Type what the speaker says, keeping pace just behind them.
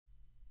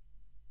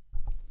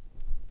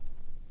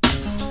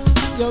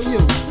Yo,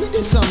 we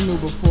did something new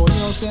before, you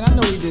know what I'm saying? I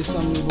know we did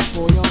something new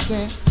before, you know what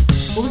I'm saying?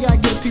 But we gotta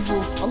give people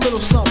a little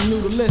something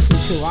new to listen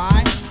to,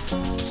 alright?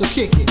 So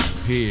kick it.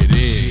 Here it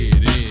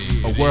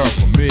is, a world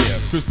premiere,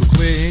 crystal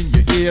clear in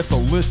your ear, so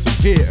listen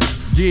here.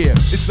 Yeah,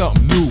 it's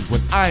something new, but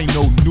I ain't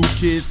no new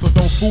kid, so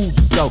don't fool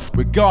yourself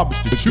with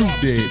garbage that you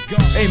did.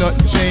 Ain't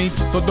nothing changed,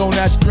 so don't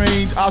act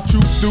strange. I'll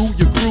shoot through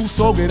your crew,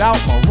 so get out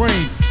my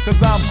range.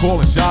 Cause I'm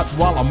calling shots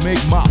while I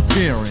make my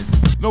appearance.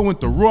 No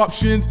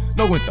interruptions,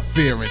 no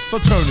interference, so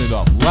turn it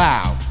up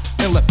loud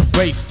and let the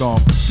bass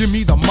thump. Give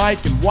me the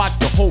mic and watch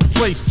the whole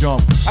place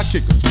jump. I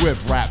kick a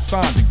swift rap,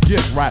 signed and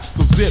gift rap,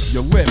 so zip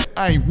your lip.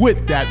 I ain't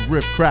with that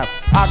riff crap.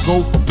 I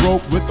go for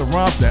broke with the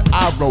rhymes that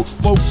I wrote.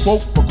 Flow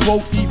quote for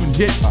quote, even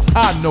hit a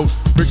high note.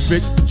 Rick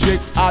picks the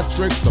chicks, I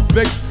tricks the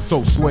Vic.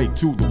 So sway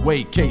to the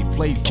way K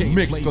plays the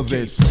mix, cause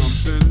it's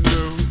something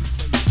new.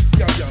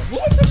 Yo,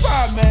 what's the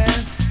vibe,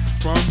 man?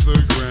 From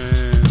the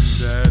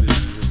granddaddy.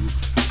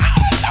 I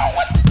don't know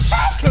what you're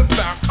talking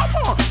about. Come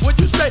on, what'd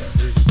you say?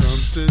 It's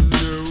something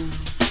new.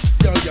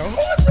 Yo,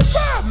 what's the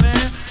vibe,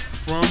 man?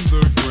 From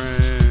the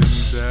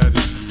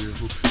granddaddy.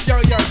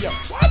 Yo,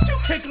 why'd you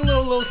kick a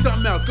little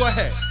something else? Go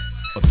ahead.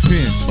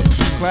 Attention,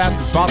 class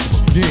is about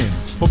to begin.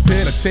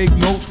 Prepare to take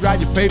notes,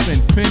 grab your paper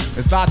and pen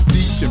as I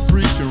teach and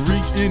preach and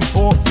reach in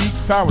or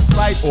each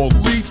parasite or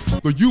leech,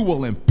 so you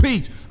will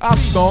impeach. I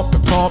stomp the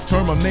comp,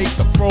 terminate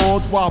the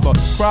frauds while the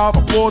crowd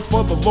applauds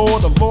for the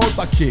Lord. The Lords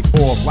I kick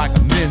off like a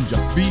ninja,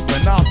 beef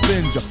and I'll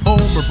send you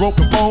home with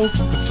broken bones.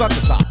 The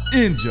suckers I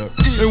injure,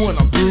 and when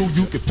I'm through,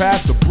 you can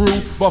pass the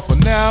brew. But for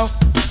now,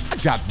 I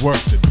got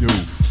work to do.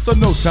 So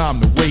no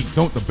time to wait,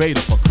 don't debate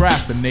or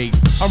procrastinate.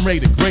 I'm ready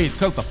to grade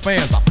cause the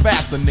fans I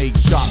fascinate.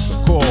 Shots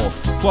are called,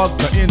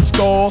 plugs are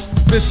installed,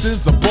 fists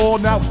is a ball,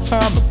 now it's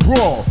time to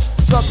brawl.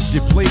 Suckers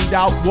get played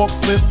out, walk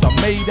slips are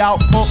made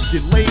out, pumps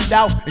get laid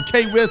out, and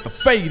K where's the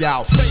fade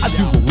out? I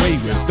do away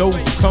with those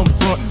who come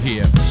frontin'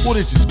 here. What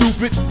is you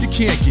stupid? You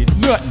can't get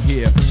nothing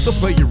here. So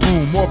play your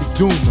room or be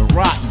doomed to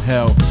rot in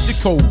hell.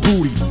 You're cold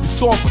booty, you're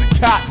softer than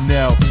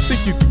cottonelle.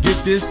 Think you can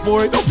get this,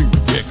 boy? Don't be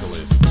ridiculous.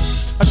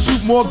 I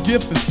shoot more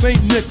gift than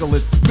St.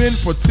 Nicholas. Men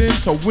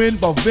pretend to win,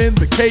 but then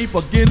the K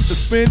begin to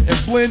spin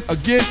and blend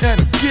again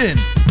and again.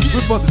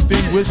 With a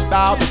distinguished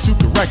style that you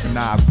can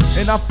recognize.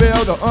 And I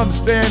fail to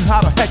understand how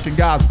the heck can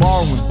guys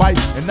borrow and bite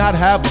and not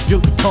have a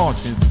guilty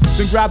conscience.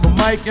 Then grab the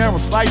mic and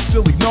recite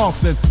silly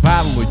nonsense.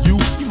 Battle of you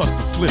must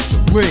have flipped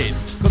your lid.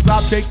 Cause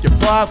I'll take your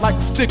pride like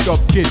a stick-up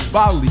kid.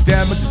 Bodily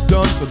damage is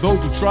done to those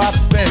who try to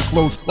stand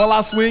close. While I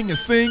swing and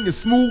sing as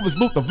smooth as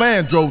Luther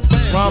Vandross.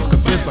 Rhymes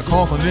consist of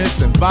consonants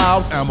and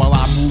vowels. And while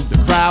I move the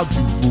crowd,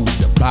 you move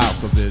your bows.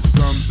 Cause it's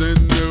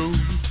something new.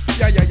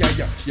 Yeah.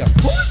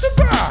 Who's the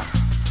vibe?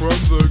 From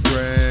the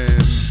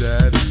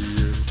granddaddy.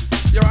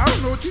 Yo, I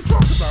don't know what you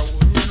talking about.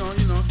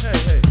 You know,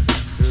 hey.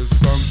 It's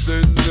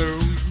something new.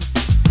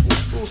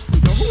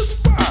 Yo, who's the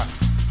vibe?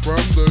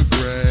 From the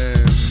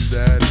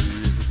granddaddy.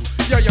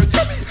 Yo,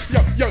 tell me,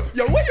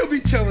 yo, where you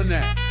be chillin'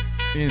 at?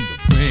 in the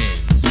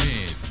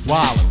Benz,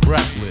 wild and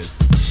reckless.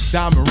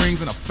 Diamond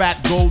rings and a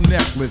fat gold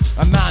necklace.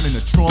 A 9 in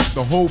the trunk,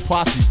 the whole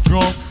posse's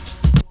drunk.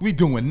 We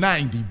doing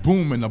 90,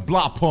 booming the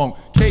block punk.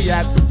 K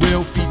at the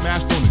wheel, feet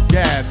mashed on the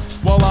gas.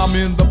 While I'm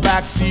in the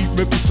backseat,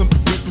 ripping some.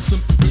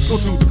 Go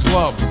to the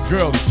club, the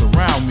girls that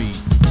surround me.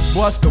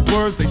 Plus the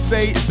words they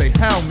say is they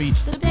hound me.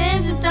 The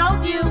Benz is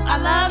dope you, I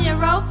love your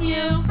rope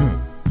you.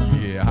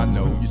 Yeah, I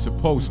know you're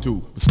supposed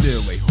to, but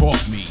still they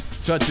haunt me.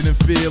 Touching and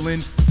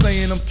feeling,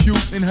 saying I'm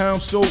cute and how I'm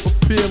so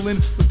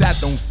appealing. But that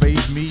don't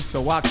faze me,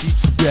 so I keep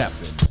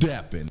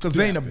stepping. Cause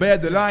ain't a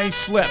bed that I ain't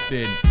slept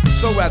in.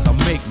 So as I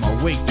make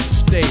my way to the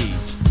stage,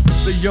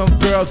 the young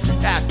girls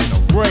react in a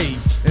rage.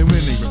 And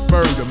when they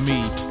refer to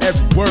me,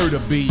 every word will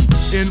be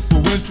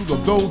influential to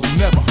those who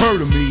never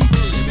heard of me.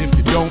 And if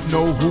you don't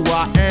know who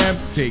I am,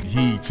 take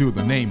heed to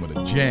the name of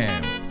the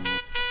jam.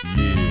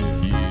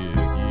 Yeah.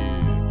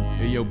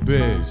 Hey yo,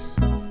 Biz,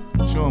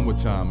 show 'em what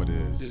time it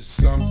is. It's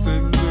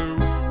something new.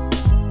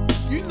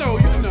 You know.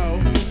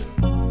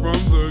 From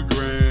the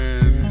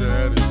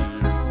granddaddy.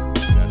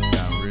 That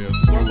sound real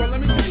smooth. Well, let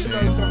me tell you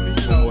about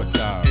something. One more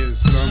time. It's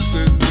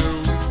something new.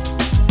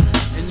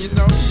 And you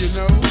know.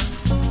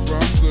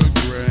 From the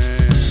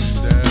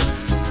granddaddy.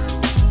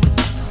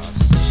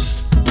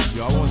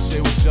 Yo, I wanna say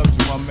what's up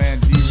to my man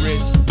D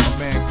Rich, my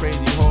man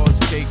Crazy Horse,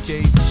 KK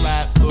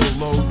Slap, Lil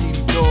Low,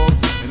 Edie Dog,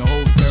 and the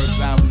whole Terrace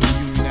Avenue,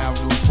 Union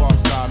Avenue,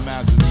 Parkside,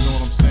 Massive. You know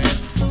what I'm saying?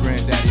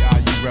 Granddaddy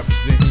IU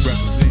representing.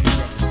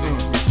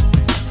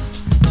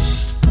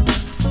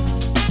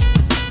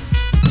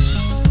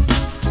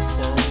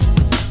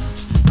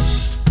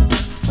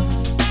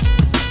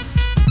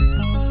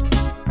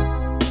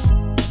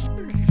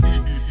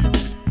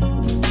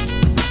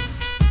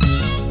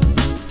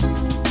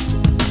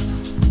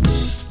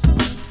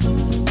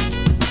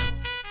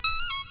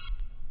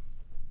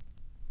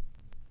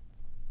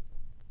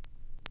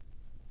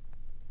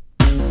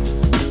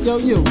 Yo,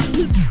 you.